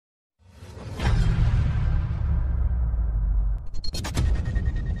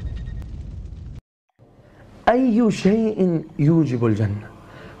أَيُّ شَيْءٍ يُوجِبُ الْجَنَّةِ?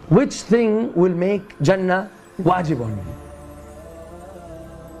 Which thing will make Jannah wajib on you?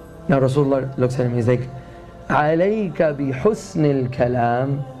 Now Rasulullah looks at him, he's like, عَلَيْكَ بِحُسْنِ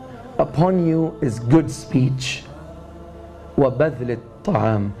الْكَلَامِ, upon you is good speech, وَبَذْلِ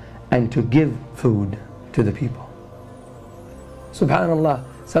الطَّعَامِ, and to give food to the people. Subhanallah,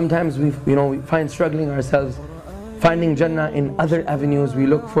 sometimes we find struggling ourselves finding Jannah in other avenues. We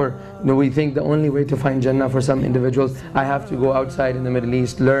look for, we think the only way to find Jannah for some individuals, I have to go outside in the Middle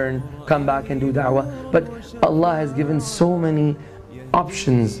East, learn, come back and do da'wah. But Allah has given so many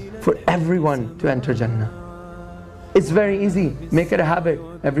options for everyone to enter Jannah. It's very easy. Make it a habit.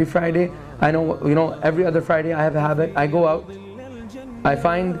 Every Friday, I know, every other Friday I have a habit. I go out, I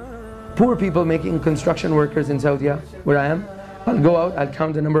find poor people making construction workers in Saudi, where I am. I'll go out, I'll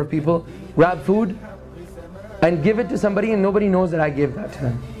count the number of people, grab food, and give it to somebody, and nobody knows that I gave that to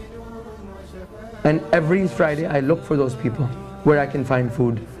them. And every Friday I look for those people where I can find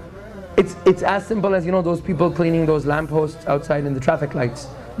food. It's as simple as, those people cleaning those lampposts outside in the traffic lights,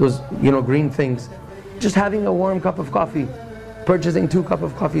 those green things. Just having a warm cup of coffee, purchasing 2 cups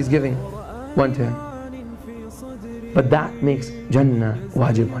of coffee, is giving one to him. But that makes Jannah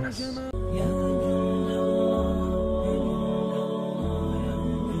wajib on us.